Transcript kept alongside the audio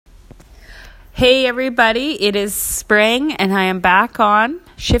Hey everybody, it is spring and I am back on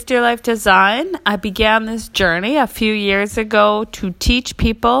Shift Your Life Design. I began this journey a few years ago to teach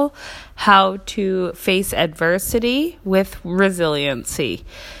people how to face adversity with resiliency.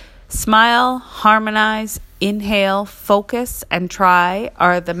 Smile, harmonize, inhale, focus, and try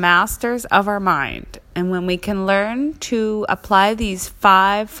are the masters of our mind. And when we can learn to apply these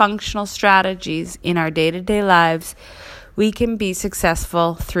 5 functional strategies in our day-to-day lives, we can be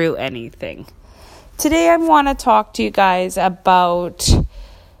successful through anything. Today I want to talk to you guys about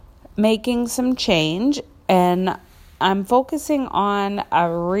making some change, and I'm focusing on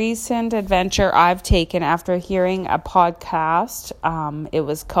a recent adventure I've taken after hearing a podcast. It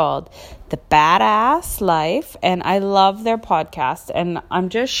was called The Badass Life, and I love their podcast, and I'm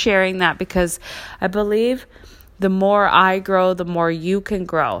just sharing that because I believe the more I grow, the more you can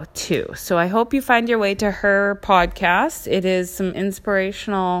grow too. So I hope you find your way to her podcast. It is some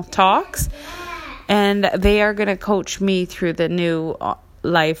inspirational talks, and they are going to coach me through the new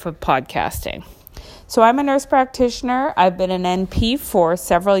life of podcasting. So I'm a nurse practitioner. I've been an NP for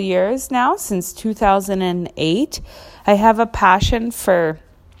several years now, since 2008. I have a passion for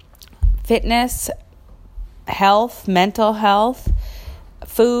fitness, health, mental health,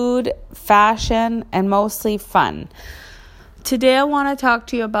 food, fashion, and mostly fun. Today I want to talk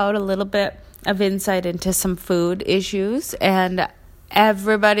to you about a little bit of insight into some food issues, and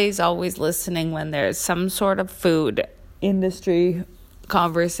everybody's always listening when there's some sort of food industry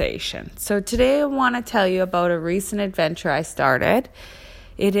conversation. So today I want to tell you about a recent adventure I started.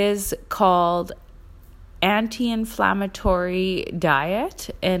 It is called anti-inflammatory diet,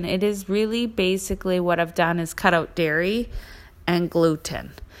 and it is really basically what I've done is cut out dairy and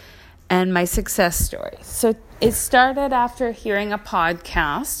gluten, and my success story. So it started after hearing a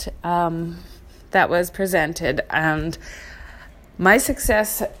podcast that was presented, and my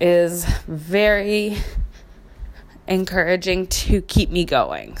success is very encouraging to keep me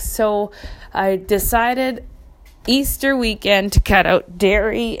going. So I decided Easter weekend to cut out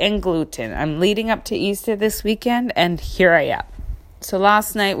dairy and gluten. I'm leading up to Easter this weekend, and here I am. So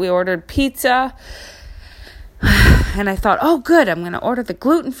last night we ordered pizza, and I thought, oh good, I'm going to order the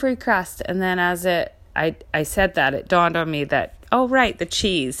gluten-free crust. And then as I said that, it dawned on me that, oh right, the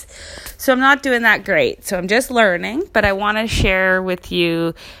cheese. So I'm not doing that great. So I'm just learning, but I want to share with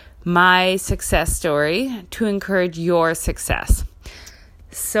you my success story to encourage your success.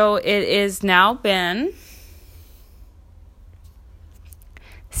 So it is now been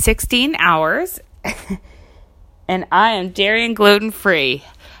 16 hours and I am dairy and gluten free.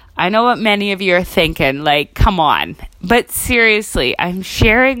 I know what many of you are thinking, like, come on. But seriously, I'm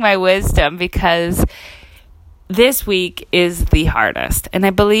sharing my wisdom because this week is the hardest. And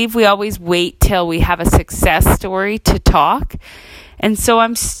I believe we always wait till we have a success story to talk. And so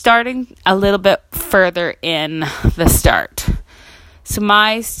I'm starting a little bit further in the start. So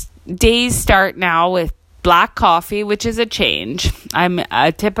my days start now with black coffee, which is a change. I'm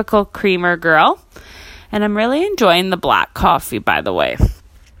a typical creamer girl, and I'm really enjoying the black coffee, by the way.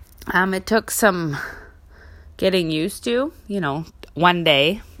 It took some getting used to, one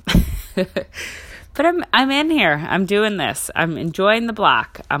day. But I'm in here. I'm doing this. I'm enjoying the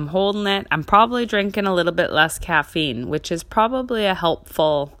black. I'm holding it. I'm probably drinking a little bit less caffeine, which is probably a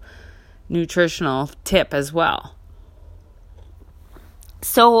helpful nutritional tip as well.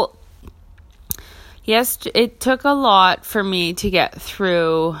 So, yes, it took a lot for me to get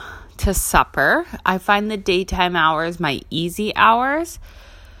through to supper. I find the daytime hours my easy hours.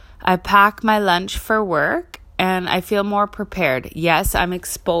 I pack my lunch for work, and I feel more prepared. Yes, I'm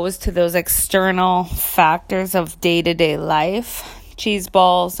exposed to those external factors of day-to-day life. Cheese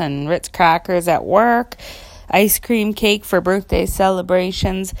balls and Ritz crackers at work, ice cream cake for birthday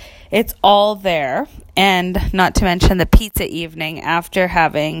celebrations. It's all there. And not to mention the pizza evening after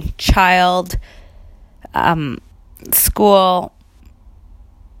having child school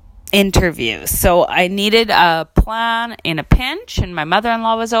interviews. So I needed a plan in a pinch, and my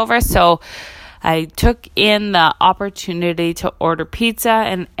mother-in-law was over, so I took in the opportunity to order pizza,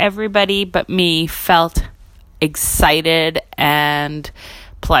 and everybody but me felt excited and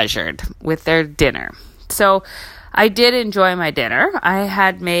pleasured with their dinner. So I did enjoy my dinner. I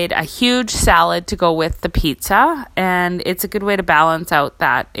had made a huge salad to go with the pizza, and it's a good way to balance out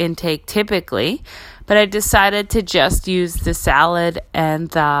that intake typically. But I decided to just use the salad and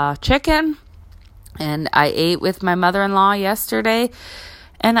the chicken, and I ate with my mother-in-law yesterday.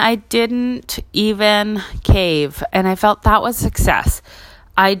 And I didn't even cave, and I felt that was success.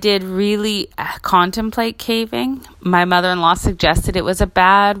 I did really contemplate caving. My mother-in-law suggested it was a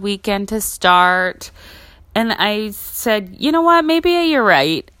bad weekend to start, And I said, you know what, maybe you're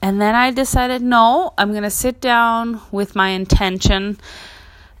right. And then I decided, no, I'm going to sit down with my intention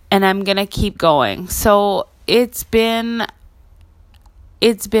and I'm going to keep going. So it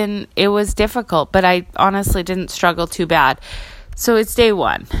was difficult, but I honestly didn't struggle too bad. So it's day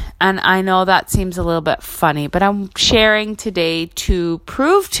 1. And I know that seems a little bit funny, but I'm sharing today to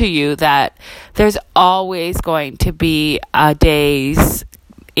prove to you that there's always going to be days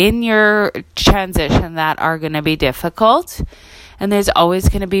in your transition that are going to be difficult, and there's always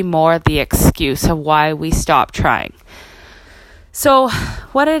going to be more of the excuse of why we stop trying. So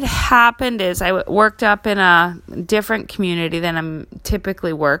what had happened is I worked up in a different community than I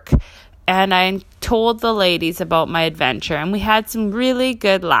typically work, and I told the ladies about my adventure, and we had some really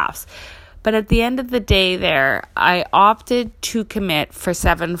good laughs. But at the end of the day there, I opted to commit for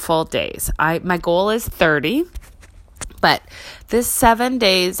 7 full days. My goal is 30. But this 7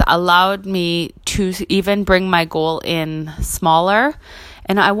 days allowed me to even bring my goal in smaller.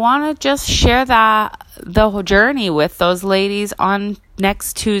 And I want to just share the whole journey with those ladies on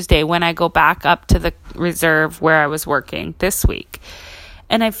next Tuesday when I go back up to the reserve where I was working this week.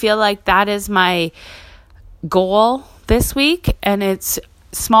 And I feel like that is my goal this week. And it's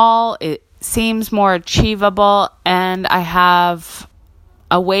small. It seems more achievable. And I have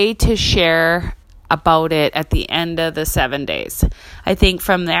a way to share about it at the end of the 7 days. I think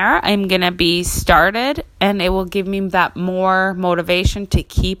from there, I'm going to be started and it will give me that more motivation to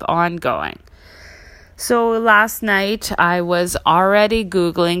keep on going. So last night, I was already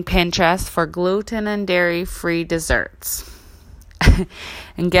Googling Pinterest for gluten and dairy-free desserts.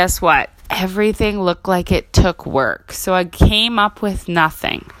 And guess what? Everything looked like it took work. So I came up with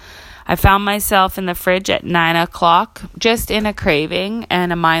nothing. I found myself in the fridge at 9 o'clock, just in a craving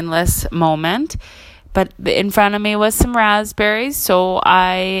and a mindless moment. But in front of me was some raspberries, so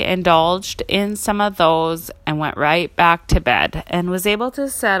I indulged in some of those and went right back to bed and was able to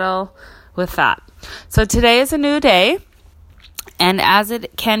settle with that. So today is a new day, and as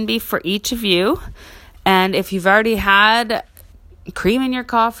it can be for each of you, and if you've already had cream in your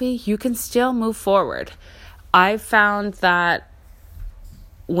coffee, you can still move forward. I found that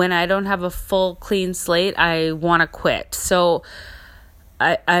when I don't have a full clean slate, I want to quit. So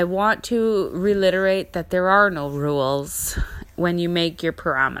I want to reiterate that there are no rules when you make your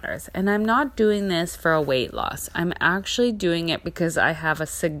parameters. And I'm not doing this for a weight loss. I'm actually doing it because I have a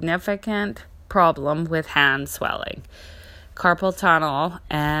significant problem with hand swelling, carpal tunnel,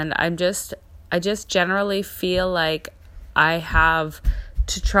 and I just generally feel like I have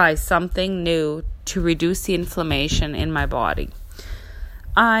to try something new to reduce the inflammation in my body.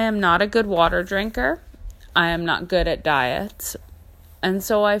 I am not a good water drinker. I am not good at diets. And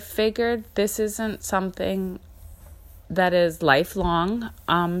so I figured this isn't something that is lifelong.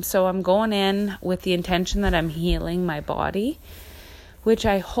 So I'm going in with the intention that I'm healing my body, which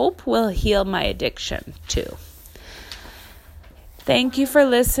I hope will heal my addiction too. Thank you for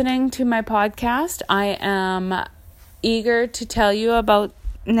listening to my podcast. I am eager to tell you about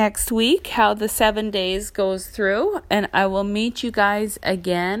next week how the 7 days goes through, and I will meet you guys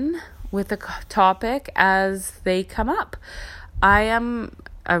again with a topic as they come up. I am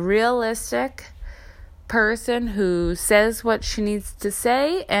a realistic person who says what she needs to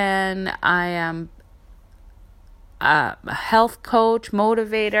say, and I am a health coach,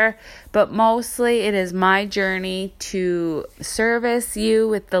 motivator, but mostly it is my journey to service you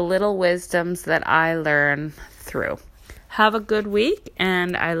with the little wisdoms that I learn through. Have a good week,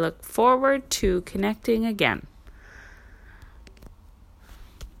 and I look forward to connecting again.